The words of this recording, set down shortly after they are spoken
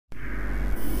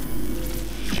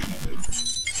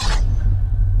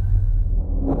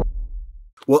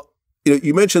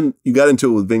you mentioned you got into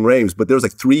it with Ving Rhames, but there was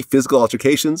like 3 physical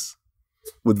altercations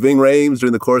with Ving Rhames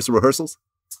during the course of rehearsals?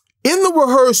 In the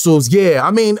rehearsals, yeah.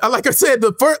 I mean, like I said,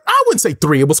 I wouldn't say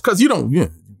 3. It was because you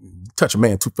touch a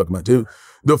man too fucking much, dude.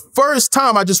 The first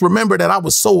time I just remember that I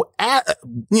was so,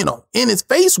 in his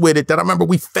face with it that I remember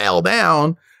we fell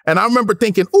down. And I remember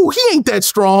thinking, oh, he ain't that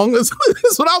strong. That's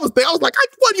what I was thinking. I was like,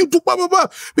 what do you do? Blah, blah, blah.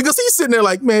 Because he's sitting there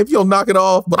like, man, if you don't knock it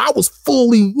off. But I was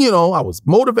fully, I was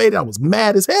motivated. I was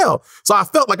mad as hell. So I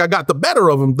felt like I got the better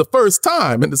of him the first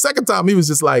time. And the second time, he was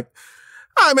just like,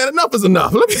 all right, man, enough is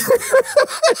enough. Let me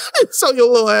show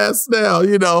your little ass now,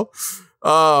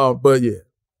 But yeah.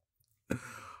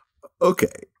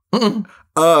 Okay. And,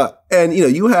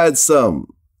 you had some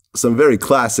very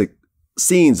classic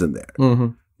scenes in there. Mm-hmm.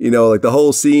 Like the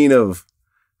whole scene of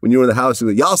when you were in the house,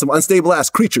 you're like, y'all some unstable ass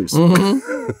creatures.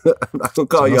 Mm-hmm. I'm not gonna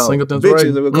call y'all bitches, right.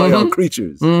 I'm gonna call y'all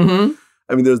creatures. Mm-hmm.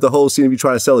 I mean, there's the whole scene of you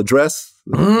trying to sell a dress.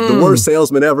 The worst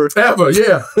salesman ever. Ever,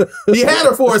 yeah. He had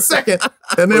her for a second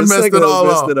and then messed it all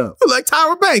up. Like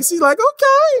Tyra Banks. He's like,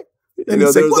 okay. And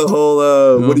there's the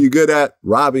whole, what are you good at?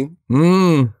 Robbing.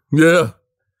 Yeah.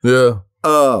 Yeah.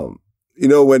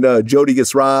 When Jody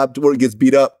gets robbed or gets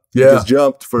beat up, he gets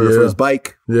jumped for his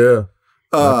bike. Yeah.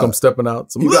 Come stepping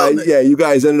out. You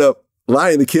guys ended up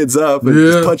lining the kids up and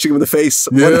just punching them in the face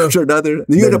one after another. And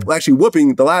you ended up actually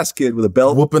whooping the last kid with a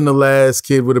belt. Whooping the last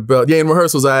kid with a belt. Yeah, in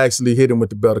rehearsals, I actually hit him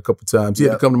with the belt a couple times. He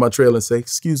had to come to my trailer and say,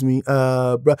 excuse me,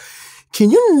 bro,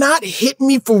 can you not hit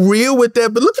me for real with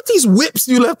that? But look at these whips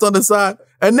you left on the side.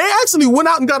 And they actually went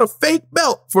out and got a fake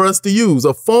belt for us to use,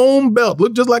 a foam belt.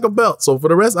 Looked just like a belt. So for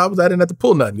the rest, I didn't have to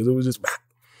pull nothing because it was just,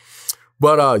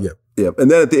 but yeah. Yeah,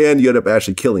 and then at the end, you end up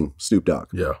actually killing Snoop Dogg.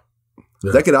 Yeah.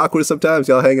 Does that get awkward sometimes?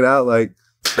 Y'all hanging out like,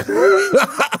 damn,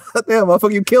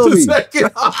 motherfucker, you killed me.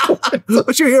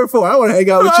 What you here for? I want to hang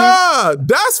out with you.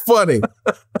 That's funny.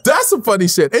 That's some funny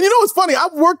shit. And what's funny?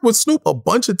 I've worked with Snoop a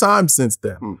bunch of times since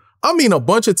then. I mean, a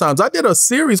bunch of times. I did a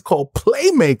series called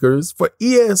Playmakers for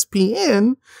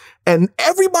ESPN, and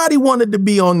everybody wanted to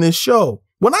be on this show.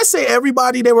 When I say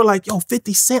everybody, they were like, yo,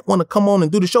 50 Cent want to come on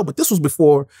and do the show. But this was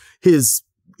before his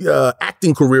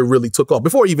acting career really took off,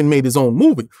 before he even made his own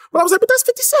movie. But I was like, but that's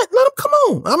 50 Cent. Let him come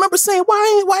on. I remember saying,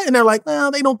 why? And they're like,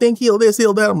 no, they don't think he'll this,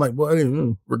 he'll that. I'm like, well,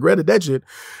 I regretted that shit.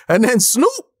 And then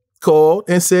Snoop called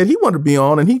and said he wanted to be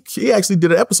on, and he actually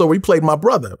did an episode where he played my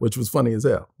brother, which was funny as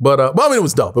hell. But I mean, it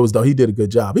was dope. It was dope. He did a good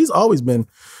job. He's always been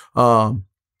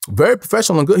very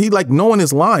professional and good. He knowing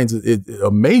his lines, it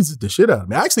amazes the shit out of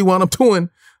me. I actually wound up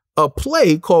doing a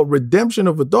play called Redemption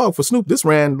of a Dog for Snoop. This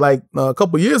ran like a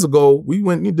couple years ago. We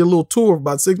did a little tour of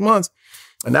about 6 months.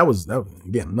 And that was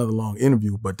again, another long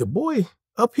interview. But the boy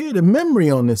up here, the memory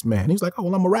on this man, he's like, oh,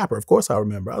 well, I'm a rapper. Of course I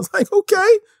remember. I was like, okay.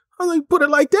 I was like, put it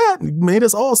like that. He made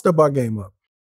us all step our game up.